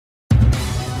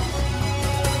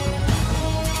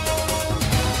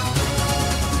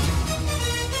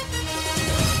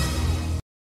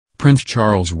Prince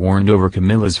Charles warned over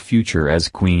Camilla's future as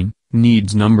queen,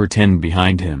 needs number 10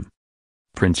 behind him.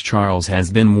 Prince Charles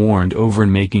has been warned over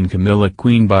making Camilla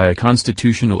queen by a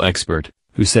constitutional expert,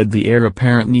 who said the heir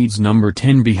apparent needs number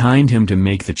 10 behind him to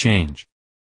make the change.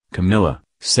 Camilla,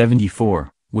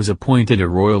 74, was appointed a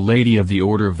Royal Lady of the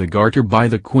Order of the Garter by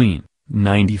the Queen,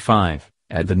 95,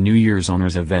 at the New Year's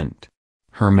Honours event.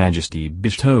 Her Majesty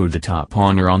bestowed the top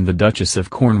honour on the Duchess of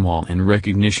Cornwall in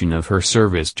recognition of her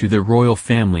service to the royal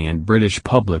family and British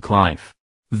public life.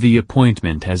 The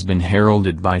appointment has been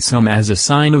heralded by some as a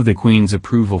sign of the Queen's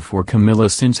approval for Camilla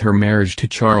since her marriage to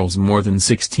Charles more than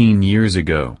 16 years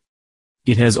ago.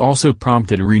 It has also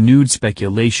prompted renewed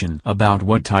speculation about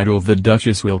what title the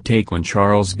Duchess will take when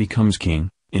Charles becomes king,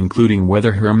 including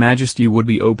whether Her Majesty would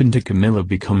be open to Camilla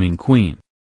becoming queen.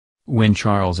 When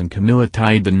Charles and Camilla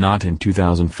tied the knot in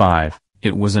 2005,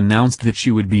 it was announced that she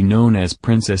would be known as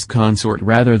Princess Consort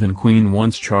rather than Queen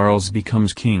once Charles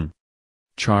becomes king.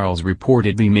 Charles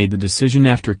reportedly made the decision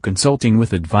after consulting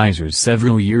with advisors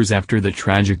several years after the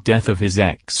tragic death of his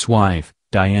ex-wife,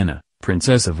 Diana,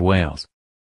 Princess of Wales.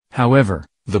 However,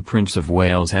 the Prince of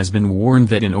Wales has been warned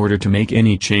that in order to make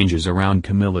any changes around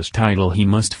Camilla's title he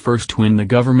must first win the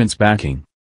government's backing.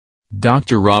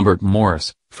 Dr. Robert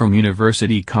Morris, from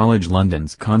University College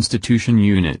London's Constitution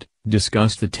Unit,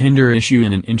 discussed the tender issue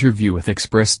in an interview with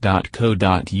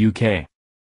Express.co.uk.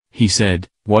 He said,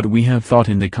 "What we have thought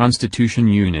in the Constitution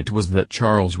Unit was that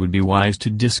Charles would be wise to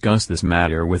discuss this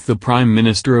matter with the Prime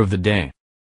Minister of the day.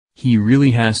 He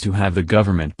really has to have the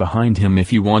government behind him if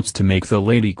he wants to make the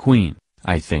lady queen,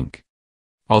 I think."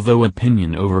 Although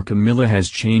opinion over Camilla has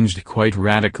changed quite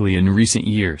radically in recent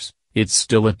years, it's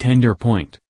still a tender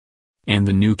point. And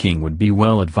the new king would be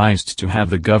well advised to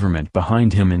have the government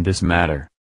behind him in this matter.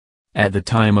 At the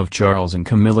time of Charles and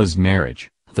Camilla's marriage,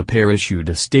 the pair issued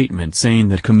a statement saying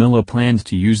that Camilla planned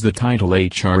to use the title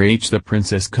HRH the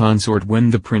Princess Consort when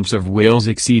the Prince of Wales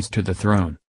accedes to the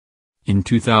throne. In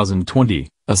 2020,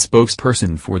 a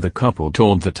spokesperson for the couple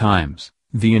told The Times,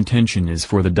 "The intention is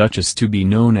for the Duchess to be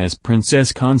known as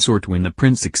Princess Consort when the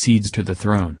prince accedes to the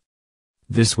throne."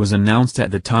 This was announced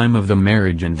at the time of the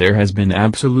marriage and there has been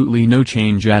absolutely no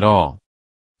change at all.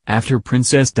 After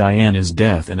Princess Diana's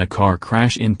death in a car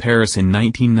crash in Paris in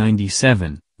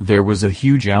 1997, there was a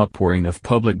huge outpouring of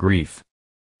public grief.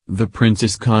 The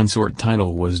Princess Consort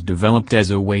title was developed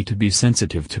as a way to be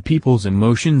sensitive to people's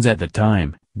emotions at the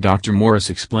time, Dr. Morris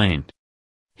explained.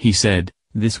 He said,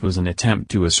 "This was an attempt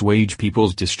to assuage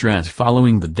people's distress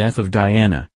following the death of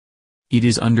Diana. It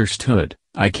is understood,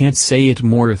 I can't say it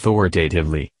more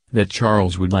authoritatively, that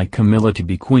Charles would like Camilla to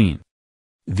be queen."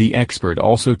 The expert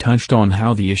also touched on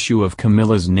how the issue of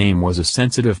Camilla's name was a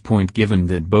sensitive point given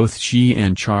that both she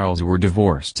and Charles were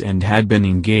divorced and had been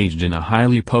engaged in a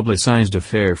highly publicized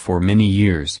affair for many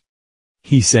years.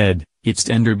 He said, "It's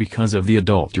tender because of the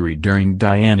adultery during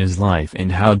Diana's life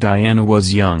and how Diana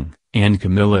was young, and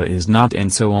Camilla is not,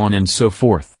 and so on and so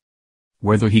forth.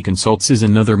 Whether he consults is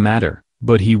another matter,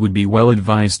 but he would be well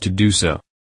advised to do so."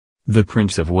 The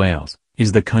Prince of Wales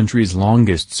is the country's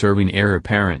longest-serving heir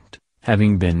apparent,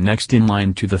 having been next in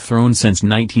line to the throne since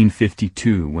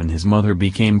 1952 when his mother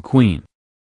became queen.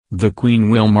 The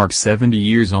Queen will mark 70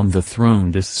 years on the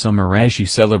throne this summer as she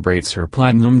celebrates her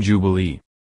Platinum Jubilee.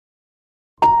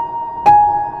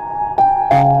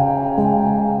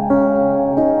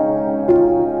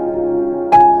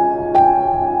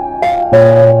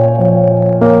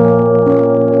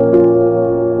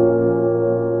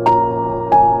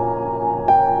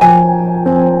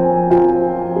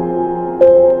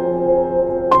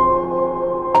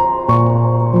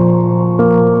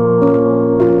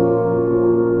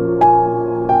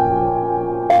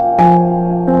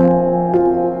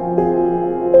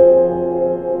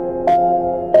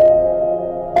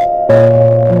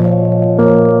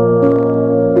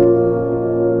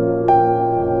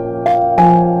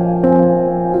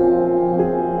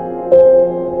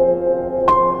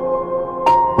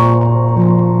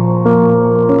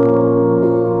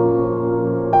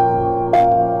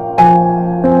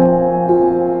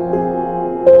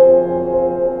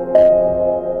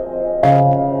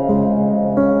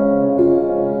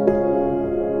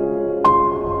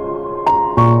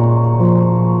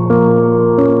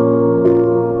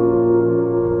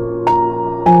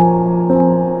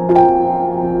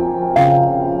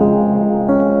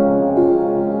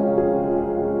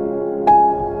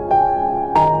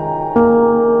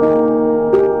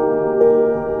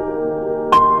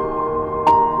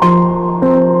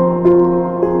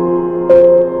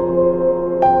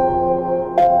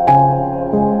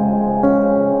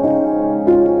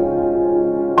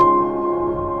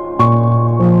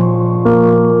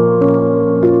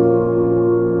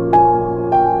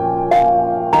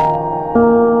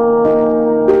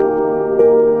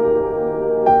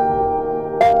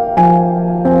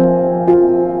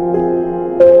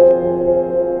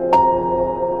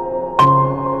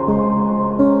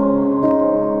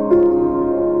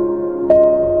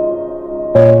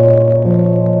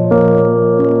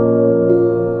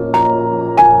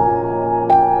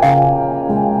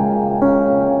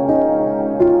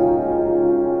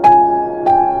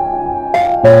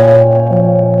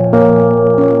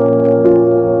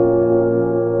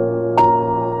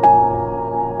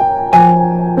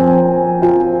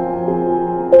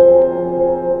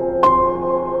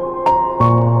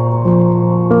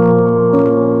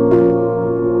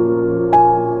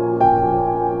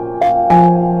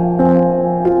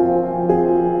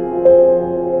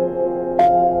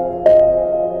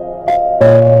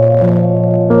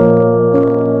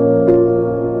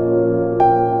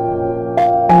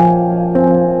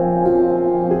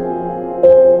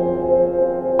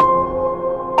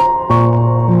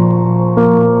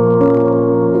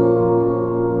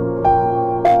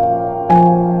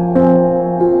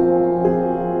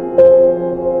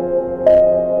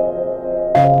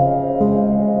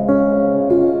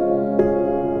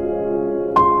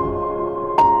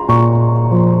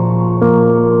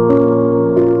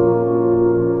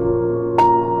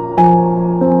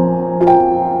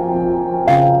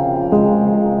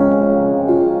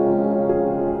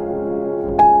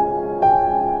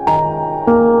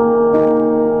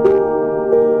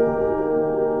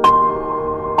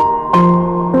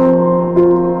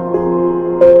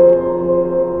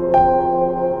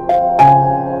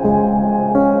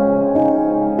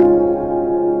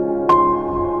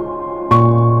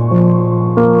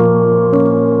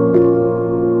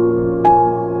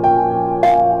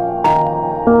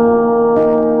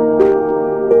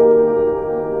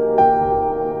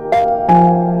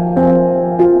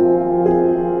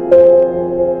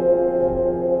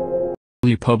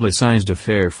 Publicized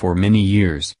affair for many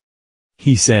years.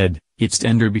 He said, "It's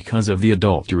tender because of the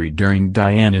adultery during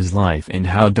Diana's life and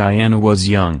how Diana was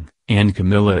young, and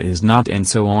Camilla is not, and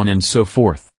so on and so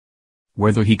forth.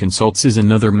 Whether he consults is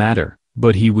another matter,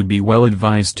 but he would be well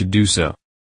advised to do so."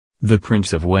 The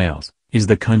Prince of Wales is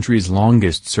the country's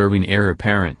longest-serving heir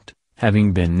apparent,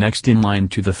 having been next in line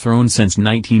to the throne since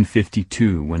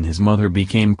 1952 when his mother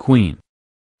became queen.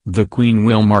 The Queen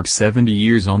will mark 70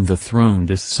 years on the throne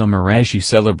this summer as she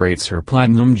celebrates her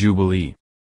Platinum Jubilee.